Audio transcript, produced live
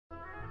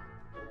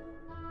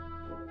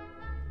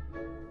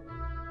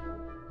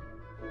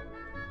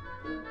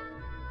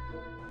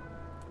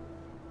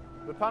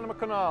The Panama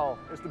Canal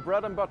is the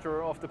bread and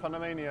butter of the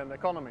Panamanian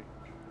economy,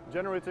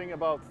 generating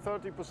about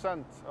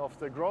 30% of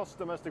the gross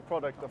domestic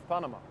product of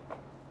Panama.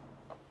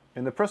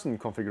 In the present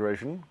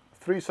configuration,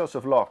 3 sets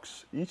of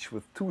locks, each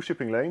with 2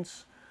 shipping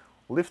lanes,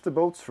 lift the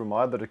boats from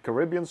either the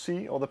Caribbean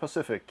Sea or the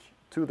Pacific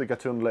to the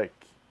Gatun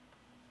Lake.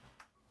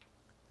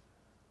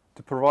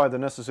 To provide the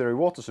necessary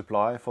water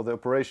supply for the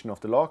operation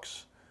of the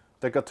locks,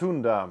 the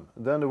Gatun Dam,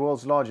 then the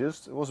world's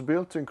largest, was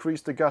built to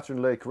increase the Gatun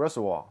Lake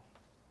reservoir.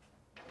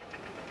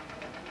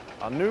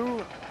 A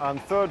new and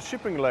 3rd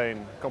shipping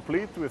lane,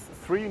 complete with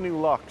 3 new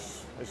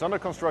locks, is under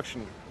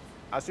construction,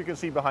 as you can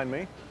see behind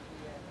me,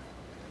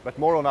 but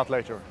more on that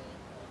later.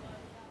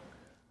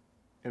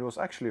 It was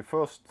actually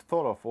first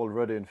thought of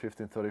already in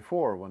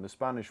 1534, when the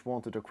Spanish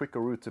wanted a quicker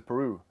route to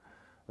Peru,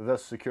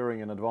 thus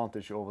securing an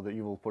advantage over the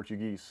evil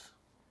Portuguese.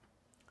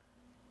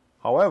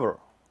 However,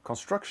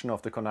 construction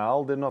of the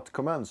canal did not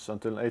commence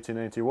until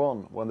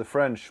 1881, when the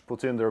French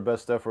put in their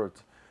best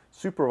effort,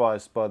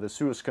 supervised by the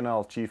Suez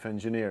Canal chief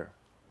engineer.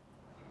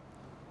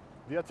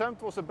 The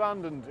attempt was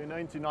abandoned in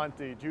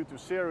 1890 due to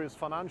serious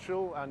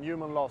financial and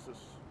human losses.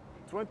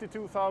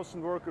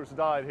 22,000 workers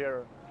died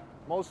here,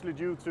 mostly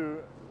due to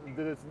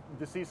the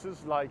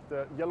diseases like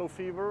the yellow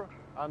fever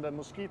and the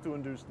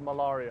mosquito-induced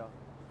malaria.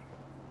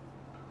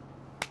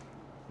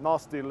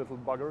 Nasty little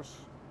buggers.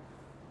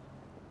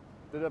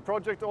 The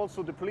project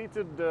also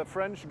depleted the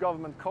French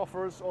government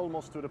coffers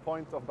almost to the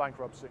point of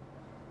bankruptcy.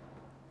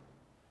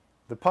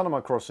 The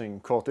Panama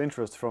crossing caught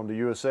interest from the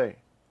USA.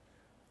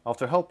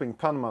 After helping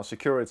Panama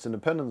secure its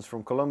independence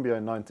from Colombia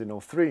in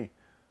 1903,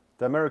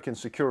 the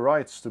Americans secured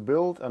rights to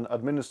build and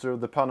administer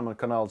the Panama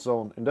Canal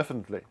zone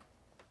indefinitely.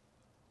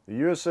 The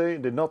USA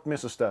did not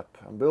miss a step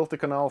and built the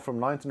canal from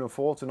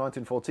 1904 to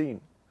 1914.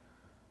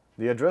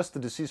 They addressed the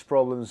disease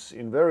problems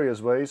in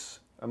various ways,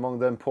 among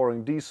them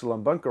pouring diesel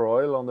and bunker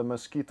oil on the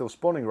mosquito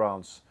spawning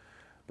grounds,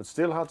 but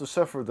still had to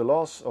suffer the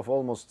loss of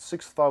almost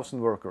 6,000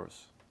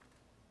 workers.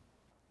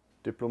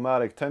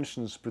 Diplomatic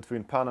tensions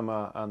between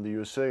Panama and the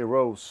USA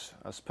rose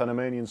as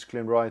Panamanians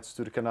claimed rights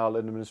to the canal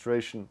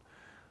administration,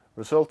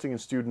 resulting in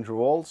student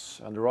revolts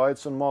and the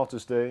riots on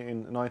Martyrs' Day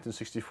in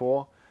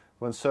 1964,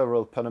 when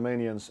several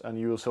Panamanians and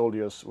US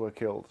soldiers were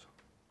killed.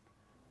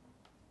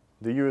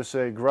 The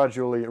USA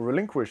gradually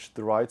relinquished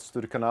the rights to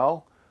the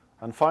canal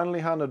and finally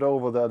handed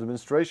over the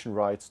administration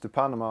rights to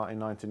Panama in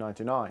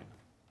 1999.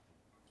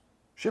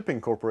 Shipping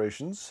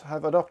corporations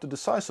have adopted the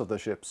size of their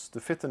ships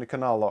to fit in the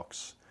canal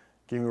locks,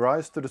 giving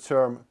rise to the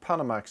term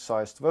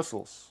Panamax-sized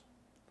vessels.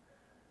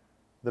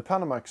 The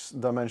Panamax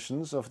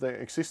dimensions of the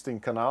existing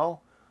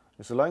canal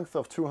is a length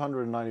of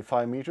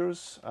 295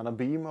 meters and a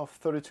beam of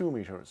 32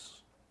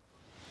 meters.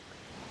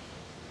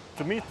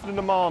 To meet the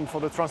demand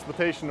for the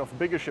transportation of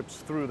bigger ships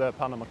through the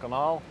Panama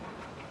Canal,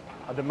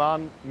 a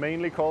demand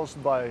mainly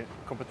caused by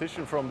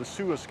competition from the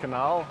Suez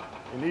Canal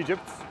in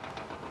Egypt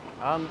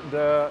and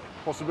the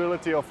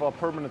possibility of a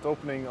permanent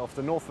opening of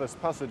the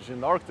Northwest Passage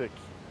in the Arctic,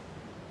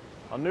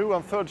 a new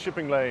and 3rd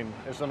shipping lane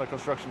is under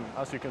construction,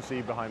 as you can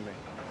see behind me.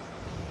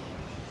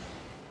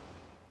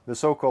 The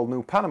so-called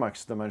new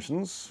Panamax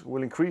dimensions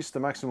will increase the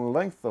maximum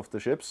length of the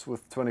ships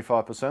with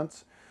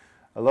 25%,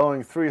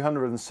 allowing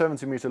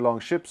 370-meter long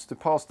ships to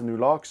pass the new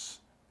locks,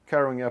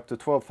 carrying up to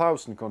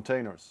 12,000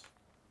 containers.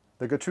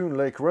 The Gatun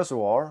Lake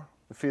Reservoir,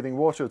 feeding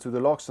water to the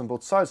locks on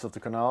both sides of the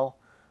canal,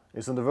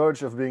 is on the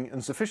verge of being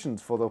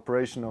insufficient for the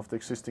operation of the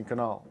existing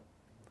canal.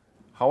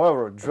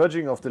 However,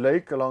 dredging of the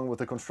lake along with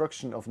the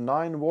construction of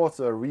 9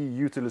 water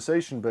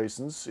reutilization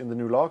basins in the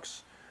new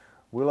locks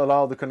will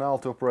allow the canal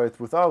to operate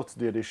without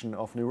the addition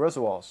of new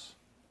reservoirs.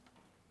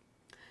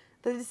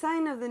 The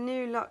design of the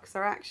new locks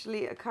are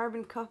actually a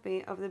carbon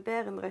copy of the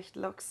Berendrecht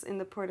locks in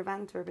the port of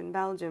Antwerp in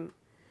Belgium.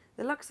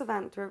 The locks of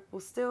Antwerp will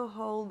still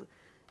hold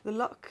the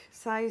lock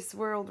size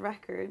world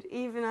record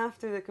even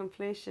after the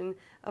completion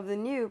of the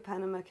new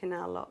Panama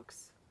Canal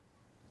locks.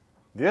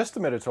 The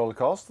estimated total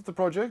cost of the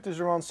project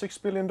is around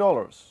 $6 billion,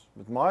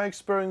 but my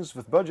experience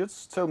with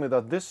budgets tell me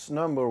that this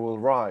number will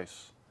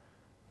rise.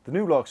 The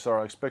new locks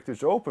are expected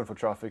to open for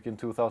traffic in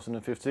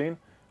 2015,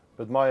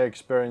 but my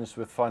experience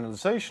with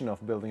finalization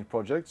of building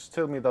projects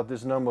tell me that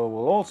this number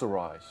will also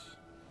rise.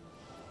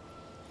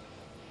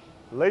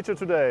 Later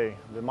today,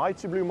 the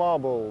mighty blue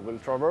marble will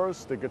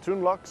traverse the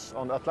Gatun locks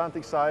on the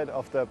Atlantic side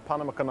of the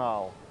Panama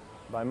Canal,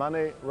 by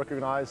many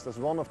recognized as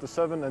one of the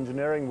 7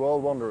 engineering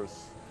world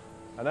wonders,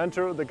 and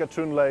enter the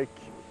Gatun Lake,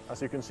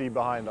 as you can see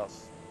behind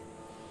us.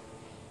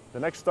 The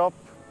next stop,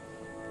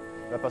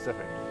 the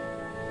Pacific.